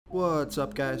What's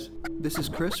up, guys? This is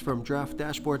Chris from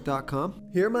DraftDashboard.com.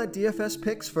 Here are my DFS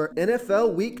picks for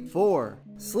NFL Week 4.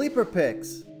 Sleeper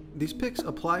picks. These picks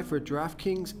apply for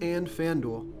DraftKings and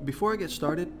FanDuel. Before I get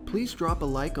started, please drop a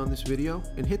like on this video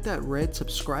and hit that red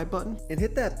subscribe button and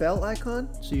hit that bell icon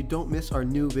so you don't miss our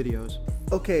new videos.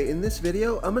 Okay, in this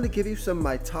video, I'm going to give you some of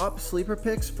my top sleeper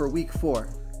picks for Week 4.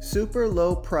 Super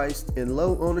low priced and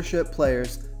low ownership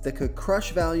players that could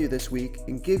crush value this week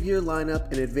and give your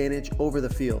lineup an advantage over the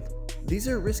field. These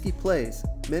are risky plays,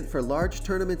 meant for large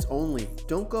tournaments only.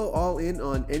 Don't go all in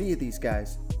on any of these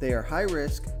guys. They are high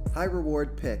risk, high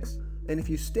reward picks. And if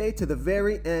you stay to the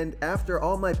very end after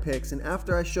all my picks and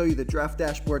after I show you the Draft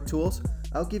Dashboard tools,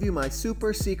 I'll give you my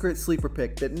super secret sleeper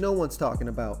pick that no one's talking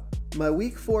about. My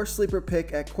Week 4 sleeper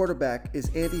pick at quarterback is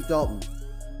Andy Dalton.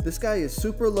 This guy is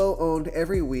super low owned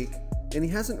every week, and he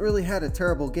hasn't really had a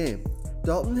terrible game.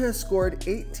 Dalton has scored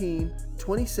 18,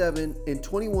 27, and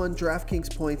 21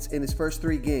 DraftKings points in his first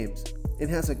 3 games, and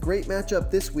has a great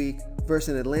matchup this week versus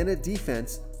an Atlanta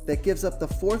defense that gives up the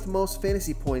 4th most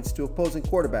fantasy points to opposing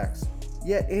quarterbacks.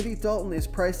 Yet Andy Dalton is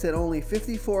priced at only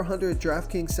 $5,400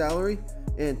 DraftKings salary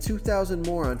and $2,000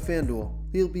 more on FanDuel.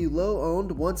 He'll be low owned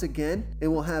once again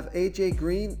and will have AJ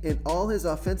Green and all his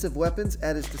offensive weapons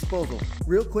at his disposal.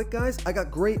 Real quick guys, I got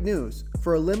great news.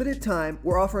 For a limited time,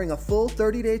 we're offering a full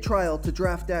 30-day trial to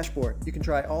Draft Dashboard. You can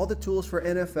try all the tools for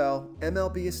NFL,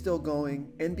 MLB is still going,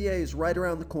 NBA is right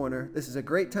around the corner. This is a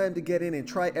great time to get in and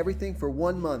try everything for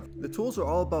 1 month. The tools are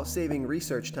all about saving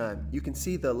research time. You can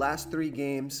see the last 3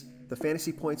 games, the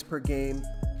fantasy points per game,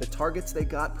 the targets they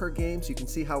got per game so you can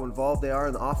see how involved they are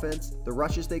in the offense, the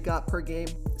rushes they got per game.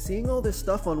 Seeing all this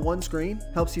stuff on one screen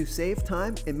helps you save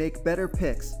time and make better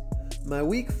picks. My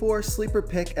Week 4 sleeper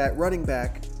pick at running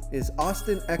back is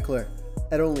Austin Ekeler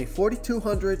at only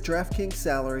 $4,200 DraftKings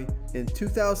salary and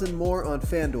 $2,000 more on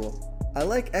FanDuel. I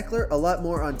like Ekeler a lot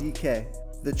more on DK.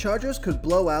 The Chargers could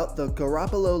blow out the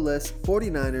Garoppolo-less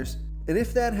 49ers, and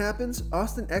if that happens,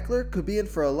 Austin Ekeler could be in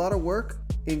for a lot of work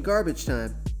in garbage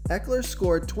time. Ekeler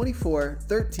scored 24,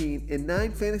 13, and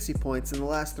 9 fantasy points in the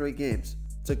last 3 games.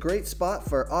 It's a great spot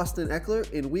for Austin Ekeler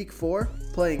in Week 4,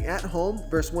 playing at home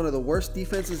versus one of the worst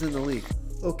defenses in the league.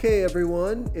 Okay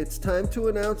everyone, it's time to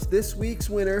announce this week's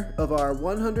winner of our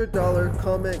 $100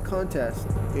 comment contest.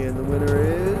 And the winner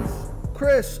is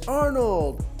Chris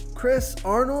Arnold. Chris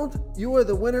Arnold, you are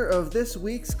the winner of this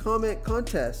week's comment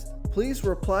contest. Please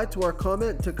reply to our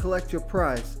comment to collect your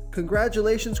prize.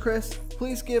 Congratulations, Chris.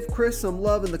 Please give Chris some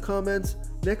love in the comments.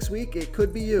 Next week, it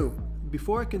could be you.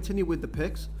 Before I continue with the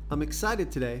picks, I'm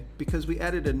excited today because we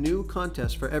added a new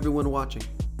contest for everyone watching.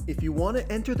 If you want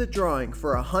to enter the drawing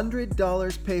for $100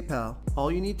 PayPal,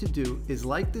 all you need to do is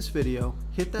like this video,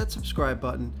 hit that subscribe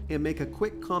button, and make a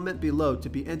quick comment below to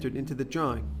be entered into the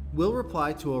drawing. We'll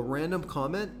reply to a random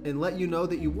comment and let you know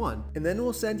that you won, and then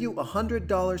we'll send you $100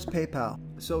 PayPal.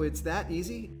 So it's that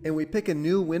easy, and we pick a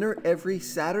new winner every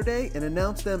Saturday and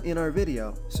announce them in our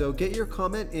video. So get your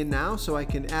comment in now so I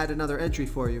can add another entry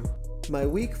for you. My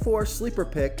Week 4 sleeper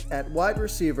pick at wide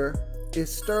receiver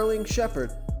is Sterling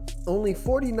Shepard. Only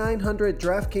 $4,900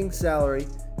 DraftKings salary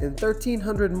and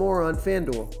 $1,300 more on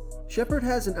FanDuel. Shepard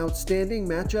has an outstanding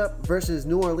matchup versus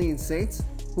New Orleans Saints,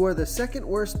 who are the 2nd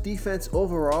worst defense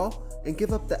overall and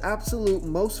give up the absolute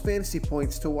most fantasy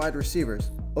points to wide receivers.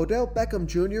 Odell Beckham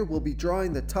Jr. will be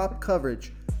drawing the top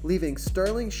coverage, leaving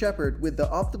Sterling Shepard with the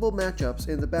optimal matchups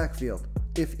in the backfield.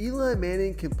 If Eli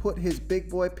Manning can put his big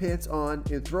boy pants on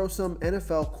and throw some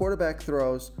NFL quarterback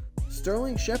throws,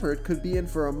 Sterling Shepard could be in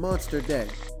for a monster day.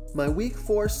 My Week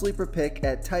 4 sleeper pick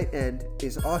at tight end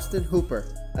is Austin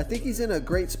Hooper. I think he's in a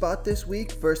great spot this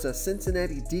week versus a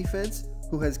Cincinnati defense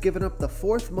who has given up the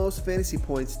 4th most fantasy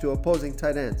points to opposing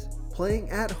tight ends. Playing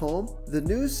at home, the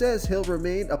news says he'll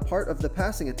remain a part of the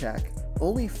passing attack.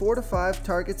 Only 4 to 5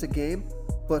 targets a game,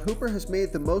 but Hooper has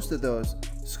made the most of those,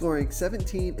 scoring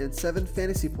 17 and 7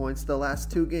 fantasy points the last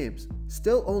 2 games.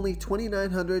 Still only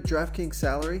 $2,900 DraftKings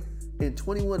salary and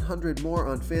 $2,100 more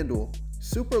on FanDuel.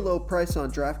 Super low price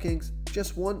on DraftKings,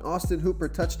 just one Austin Hooper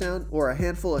touchdown or a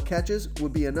handful of catches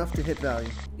would be enough to hit value.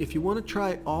 If you want to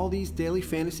try all these daily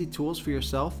fantasy tools for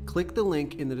yourself, click the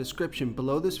link in the description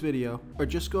below this video or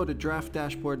just go to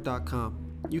draftdashboard.com.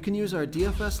 You can use our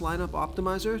DFS lineup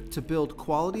optimizer to build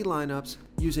quality lineups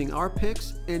using our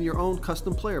picks and your own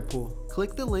custom player pool.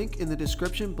 Click the link in the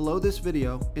description below this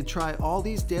video and try all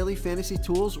these daily fantasy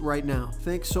tools right now.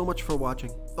 Thanks so much for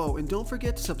watching. Oh, and don't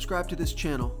forget to subscribe to this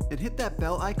channel and hit that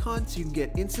bell icon so you can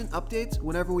get instant updates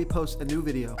whenever we post a new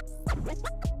video.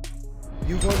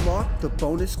 You've unlocked the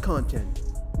bonus content.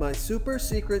 My super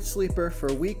secret sleeper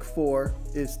for week 4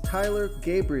 is Tyler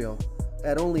Gabriel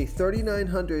at only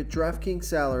 $3,900 DraftKings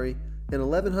salary and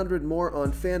 $1,100 more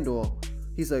on FanDuel.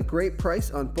 He's a great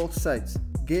price on both sites.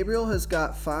 Gabriel has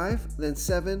got 5, then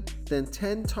 7, then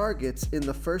 10 targets in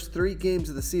the first 3 games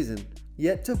of the season.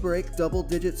 Yet to break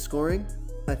double-digit scoring,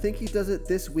 I think he does it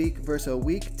this week versus a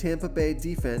weak Tampa Bay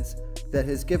defense that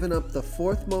has given up the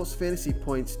 4th most fantasy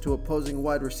points to opposing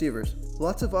wide receivers.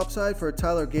 Lots of upside for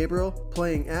Tyler Gabriel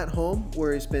playing at home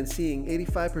where he's been seeing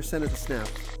 85% of the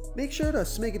snaps. Make sure to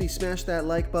smiggity smash that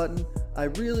like button. I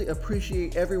really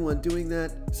appreciate everyone doing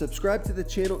that. Subscribe to the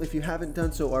channel if you haven't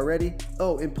done so already.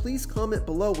 Oh, and please comment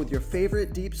below with your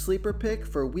favorite deep sleeper pick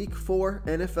for Week 4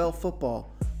 NFL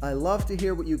football. I love to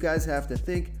hear what you guys have to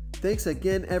think. Thanks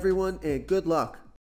again, everyone, and good luck.